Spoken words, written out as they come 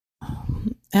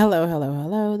Hello, hello,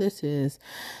 hello. This is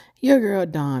your girl,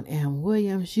 Dawn M.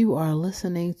 Williams. You are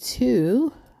listening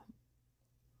to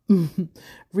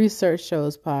Research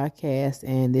Shows Podcast,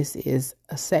 and this is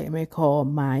a segment called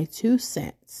My Two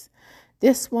Cents.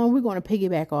 This one, we're going to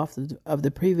piggyback off of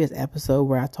the previous episode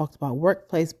where I talked about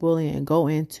workplace bullying and go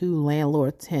into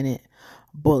landlord-tenant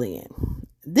bullying.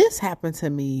 This happened to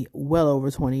me well over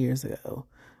 20 years ago.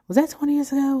 Was that 20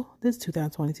 years ago? This is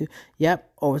 2022.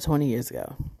 Yep, over 20 years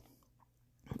ago.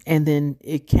 And then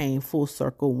it came full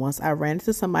circle once I ran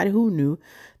into somebody who knew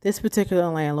this particular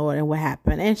landlord and what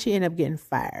happened. And she ended up getting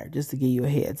fired, just to give you a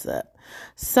heads up.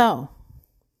 So,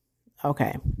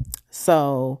 okay.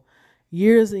 So,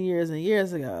 years and years and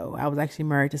years ago, I was actually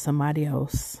married to somebody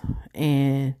else.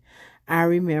 And I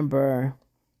remember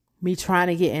me trying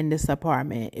to get in this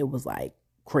apartment. It was like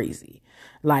crazy.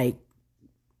 Like,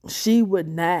 she was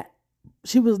not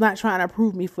trying to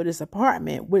approve me for this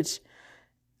apartment, which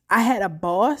I had a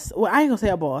boss. Well, I ain't gonna say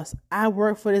a boss. I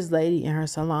worked for this lady in her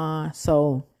salon.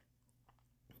 So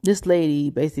this lady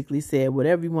basically said,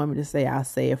 whatever you want me to say, I'll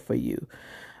say it for you.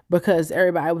 Because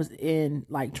everybody was in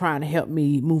like trying to help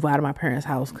me move out of my parents'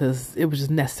 house because it was just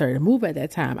necessary to move at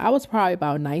that time. I was probably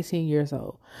about 19 years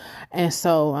old. And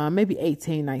so maybe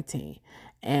 18, 19.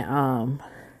 And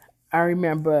I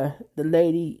remember the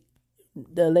lady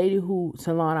who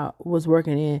salon I was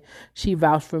working in, she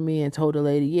vouched for me and told the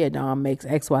lady, yeah, Dawn makes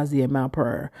XYZ amount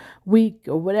per week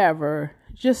or whatever.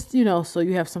 Just, so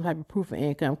you have some type of proof of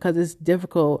income, because it's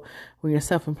difficult when you're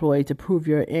self-employed to prove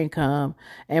your income.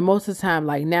 And most of the time,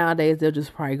 like nowadays, they'll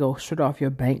just probably go straight off your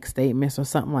bank statements or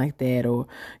something like that, or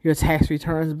your tax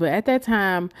returns. But at that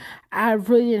time, I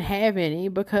really didn't have any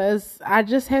because I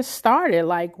just had started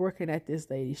like working at this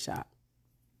lady's shop.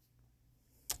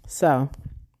 So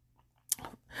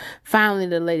finally,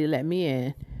 the lady let me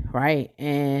in, right?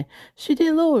 And she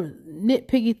did little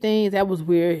nitpicky things that was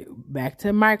weird. Back to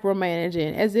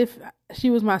micromanaging, as if she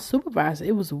was my supervisor.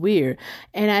 It was weird.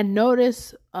 And I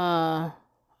noticed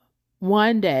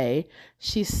one day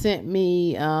she sent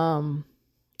me, I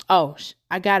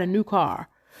got a new car,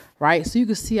 right? So you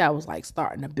could see I was like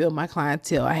starting to build my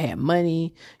clientele. I had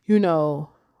money,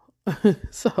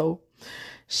 so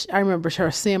I remember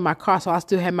her seeing my car, so I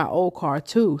still had my old car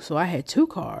too. So I had two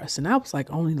cars, and I was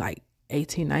like only like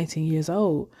 18, 19 years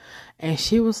old. And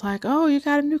she was like, oh, you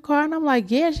got a new car? And I'm like,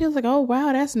 yeah. She was like, oh,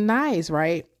 wow, that's nice,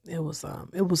 right? It was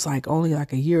like only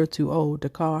like a year or two old, the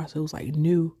car. So it was like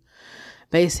new,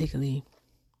 basically.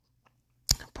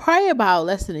 Probably about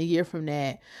less than a year from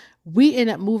that, we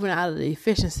ended up moving out of the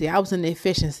efficiency. I was in the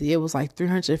efficiency. It was like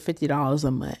 $350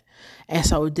 a month. And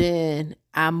so then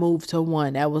I moved to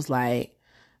one that was like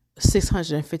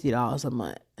 $650 a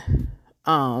month.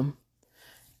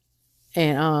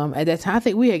 At that time, I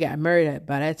think we had got married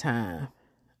by that time.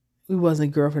 We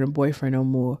wasn't girlfriend and boyfriend no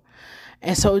more.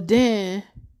 And so then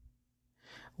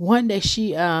one day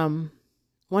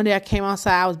I came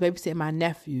outside, I was babysitting my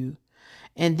nephew.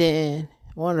 And then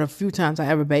one of the few times I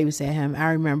ever babysat him,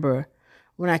 I remember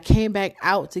when I came back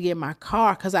out to get my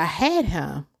car, because I had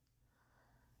him,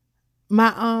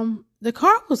 the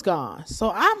car was gone.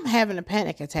 So I'm having a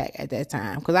panic attack at that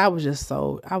time because I was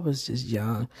just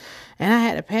young. And I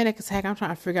had a panic attack. I'm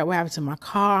trying to figure out what happened to my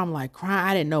car. I'm like crying.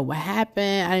 I didn't know what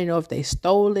happened. I didn't know if they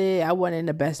stole it. I wasn't in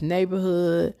the best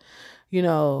neighborhood,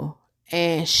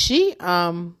 And she,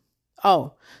 the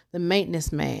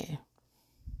maintenance man.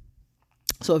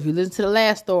 So if you listen to the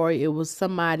last story, it was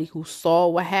somebody who saw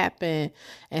what happened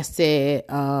and said,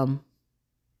 I'm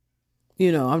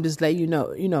just letting you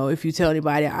know, if you tell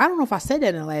anybody. I don't know if I said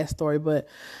that in the last story, but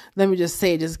let me just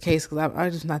say it just in case, because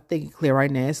I'm just not thinking clear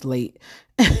right now. It's late.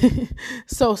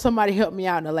 So somebody helped me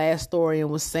out in the last story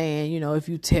and was saying, if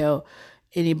you tell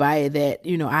anybody that,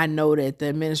 I know that the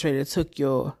administrator took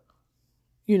your,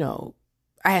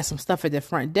 I had some stuff at the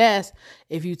front desk.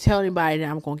 If you tell anybody, then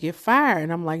I'm going to get fired.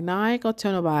 And I'm like, no, I ain't going to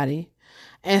tell nobody.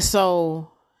 And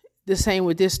so the same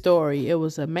with this story. It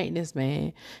was a maintenance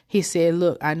man. He said,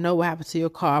 look, I know what happened to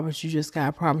your car, but you just got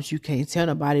to promise you can't tell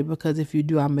nobody, because if you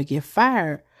do, I'm going to get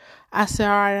fired. I said,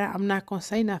 all right, I'm not going to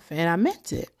say nothing. And I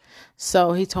meant it.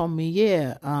 So he told me,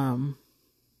 yeah,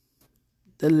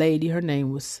 the lady, her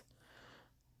name was,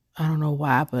 I don't know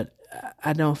why, but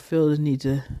I don't feel the need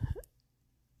to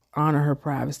honor her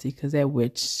privacy, because that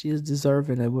witch, she is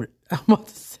deserving of what I'm about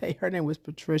to say. Her name was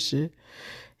Patricia.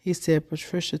 He said,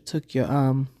 Patricia took your,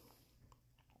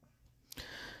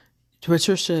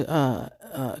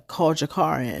 called your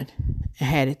car in and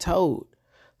had it towed.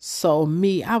 So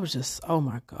me, I was just, oh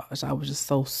my gosh, I was just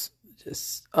so,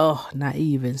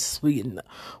 naive and sweet. And,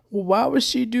 well, why would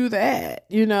she do that?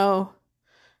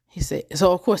 He said,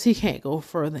 so of course he can't go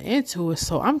further into it.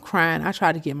 So I'm crying. I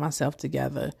try to get myself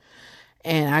together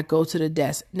and I go to the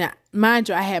desk. Now, mind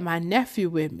you, I had my nephew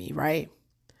with me, right?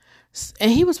 And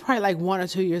he was probably like 1 or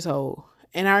 2 years old.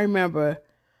 And I remember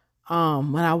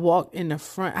when I walked in the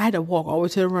front, I had to walk over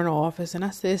to the rental office and I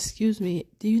said, excuse me,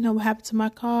 do you know what happened to my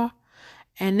car?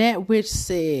 And that witch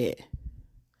said,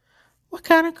 what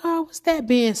kind of car was that,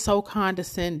 being so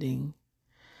condescending?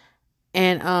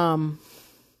 And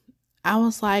I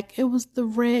was like, it was the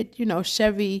red,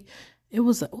 Chevy. It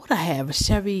was, what I have, a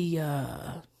Chevy,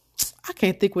 I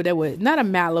can't think what that was. Not a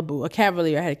Malibu, a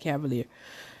Cavalier. I had a Cavalier.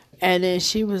 And then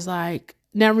she was like,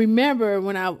 now remember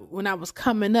when I was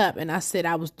coming up and I said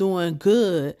I was doing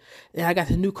good and I got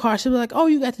the new car, she was like, oh,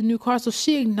 you got the new car. So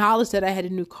she acknowledged that I had a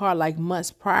new car like months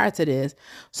prior to this.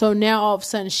 So now all of a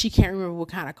sudden she can't remember what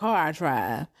kind of car I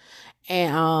drive.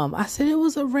 And I said it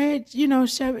was a red,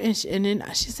 Chevy. And then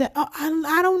she said, oh,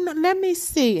 I don't know. Let me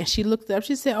see. And she looked up.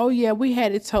 She said, oh, yeah, we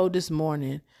had it towed this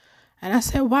morning. And I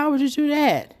said, why would you do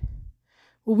that?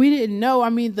 Well, we didn't know. I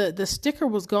mean, the sticker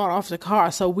was gone off the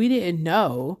car, so we didn't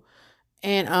know.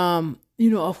 And,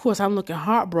 of course, I'm looking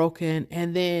heartbroken.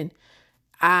 And then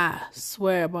I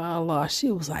swear by Allah,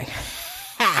 she was like,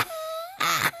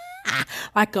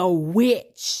 like a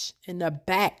witch in the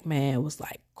back, man. It was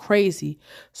like crazy.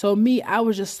 So I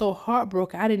was just so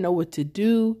heartbroken. I didn't know what to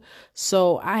do.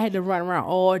 So I had to run around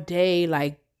all day.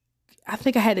 Like, I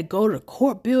think I had to go to the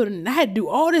court building and I had to do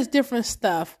all this different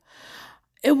stuff.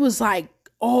 It was like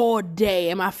all day.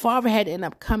 And my father had to end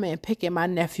up coming and picking my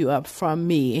nephew up from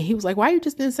me. And he was like, why you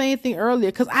just didn't say anything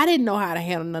earlier? Because I didn't know how to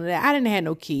handle none of that. I didn't have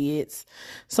no kids.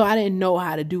 So I didn't know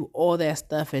how to do all that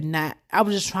stuff. And I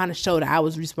was just trying to show that I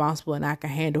was responsible and I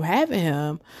could handle having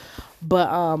him.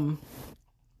 But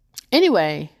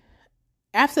anyway,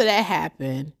 after that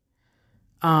happened,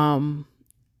 I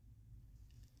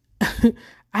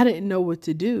didn't know what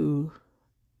to do.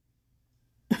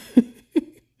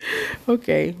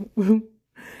 Okay.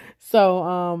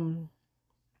 So,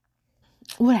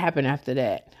 what happened after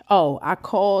that? Oh, I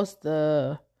called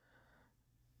her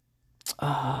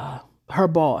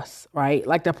boss, right?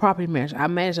 Like the property manager. I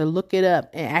managed to look it up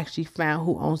and actually found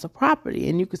who owns the property.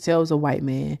 And you could tell it was a white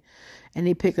man. And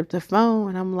he picked up the phone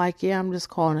and I'm like, yeah, I'm just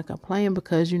calling to complain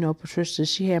because, Patricia,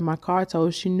 she had my car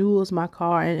towed. She knew it was my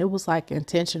car and it was like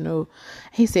intentional.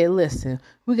 He said, listen,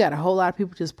 we got a whole lot of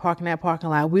people just parking that parking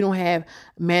lot. We don't have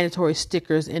mandatory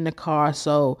stickers in the car.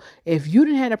 So if you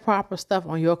didn't have the proper stuff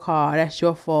on your car, that's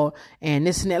your fault. And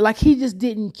this and that. Like he just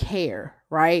didn't care,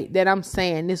 right? That I'm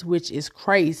saying this witch is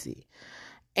crazy.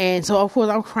 And so, of course,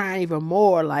 I'm crying even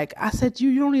more. Like I said,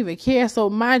 you don't even care. So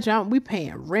mind you, we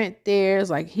paying rent there. It's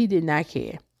like he did not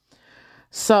care.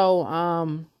 So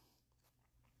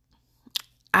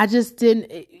I just didn't,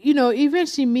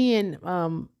 eventually me and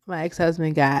my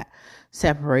ex-husband got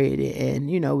separated and,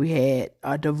 we had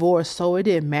a divorce. So it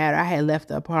didn't matter. I had left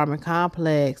the apartment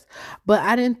complex, but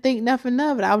I didn't think nothing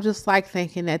of it. I was just like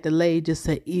thinking that the lady just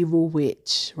an evil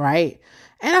witch, right?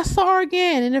 And I saw her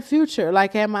again in the future,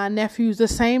 like at the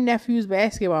same nephew's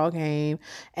basketball game.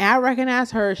 And I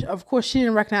recognized her. Of course, she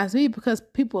didn't recognize me because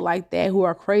people like that who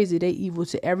are crazy, they evil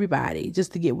to everybody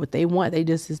just to get what they want. They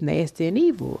just as nasty and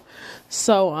evil.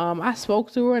 So I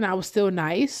spoke to her and I was still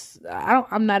nice.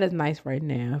 I'm not as nice right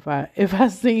now. If I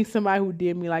seen somebody who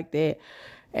did me like that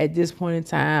at this point in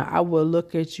time, I will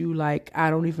look at you like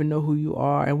I don't even know who you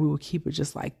are and we will keep it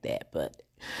just like that. But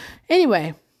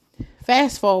anyway,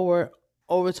 fast forward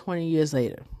over 20 years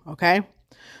later, okay?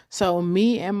 So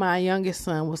me and my youngest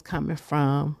son was coming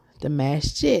from the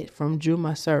masjid, from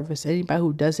Juma service. Anybody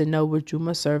who doesn't know what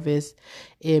Juma service,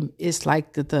 it's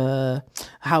like the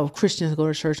how Christians go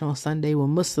to church on Sunday when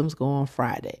Muslims go on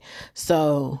Friday.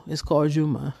 So it's called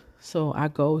Juma. So I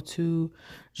go to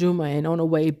Juma, and on the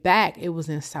way back, it was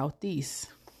in Southeast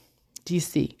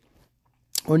DC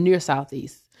or near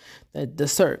Southeast, the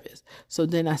service. So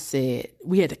then I said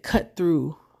we had to cut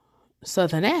through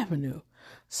Southern Avenue.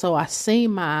 So I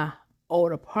seen my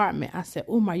old apartment. I said,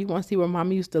 Umar, you want to see where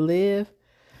Mama used to live?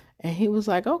 And he was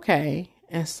like, okay.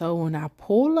 And so when I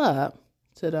pull up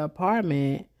to the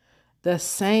apartment, the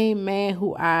same man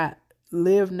who I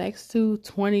lived next to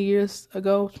 20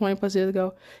 plus years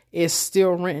ago, is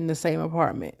still renting the same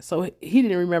apartment. So he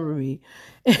didn't remember me.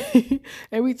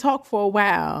 And we talked for a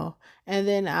while. And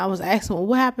then I was asking him,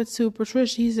 what happened to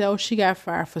Patricia? He said, oh, she got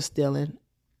fired for stealing.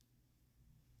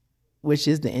 Which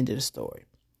is the end of the story.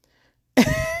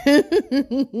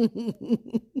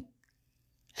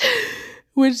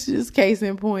 Which is case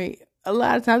in point. A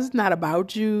lot of times it's not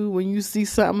about you. When you see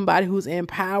somebody who's in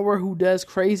power, who does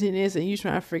craziness, and you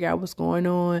trying to figure out what's going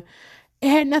on, it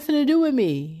had nothing to do with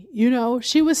me.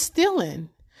 She was stealing.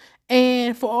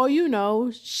 And for all you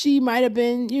know, she might have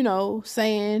been,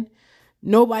 saying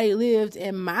nobody lived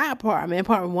in my apartment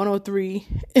 103,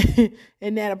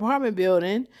 in that apartment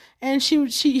building. And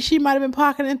she might have been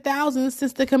pocketing thousands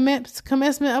since the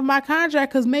commencement of my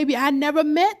contract, because maybe I never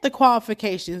met the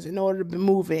qualifications in order to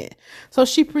move in. So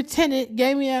she pretended,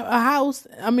 gave me a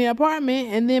apartment,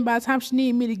 and then by the time she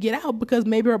needed me to get out, because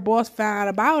maybe her boss found out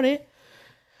about it,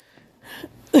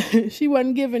 she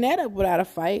wasn't giving that up without a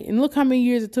fight. And look how many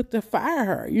years it took to fire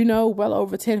her, well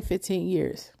over 10, 15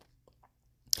 years.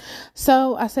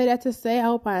 So I say that to say, I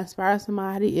hope I inspire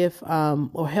somebody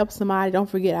or help somebody. Don't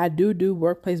forget, I do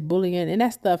workplace bullying and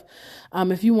that stuff.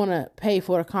 If you want to pay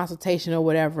for a consultation or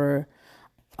whatever,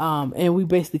 and we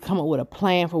basically come up with a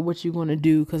plan for what you're going to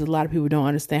do, because a lot of people don't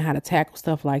understand how to tackle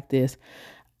stuff like this.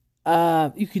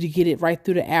 You could get it right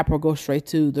through the app, or go straight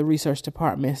to the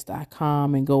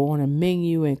researchdepartments.com and go on a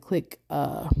menu and click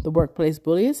the workplace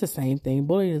bully. It's the same thing.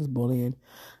 Bullying is bullying.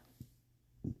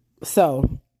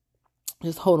 So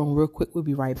just hold on real quick. We'll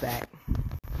be right back.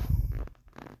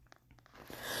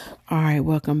 All right,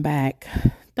 welcome back.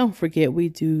 Don't forget, we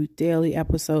do daily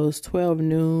episodes, 12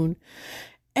 noon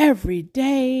every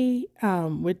day,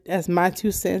 as my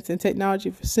 2 cents in technology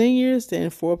for seniors.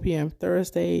 Then 4 p.m.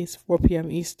 Thursdays, 4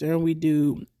 p.m. Eastern, we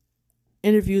do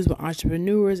interviews with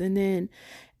entrepreneurs. And then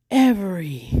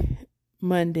every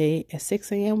Monday at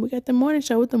 6 a.m., we got the morning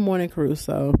show with the morning crew.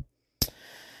 So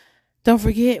don't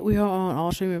forget, we are on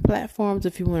all streaming platforms.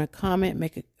 If you want to comment,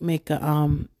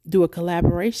 do a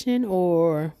collaboration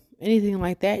or anything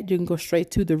like that, you can go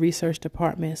straight to the research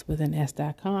departments within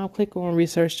s.com. Click on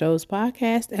Research Shows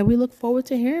Podcast, and we look forward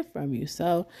to hearing from you.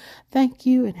 So thank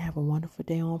you, and have a wonderful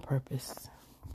day on purpose.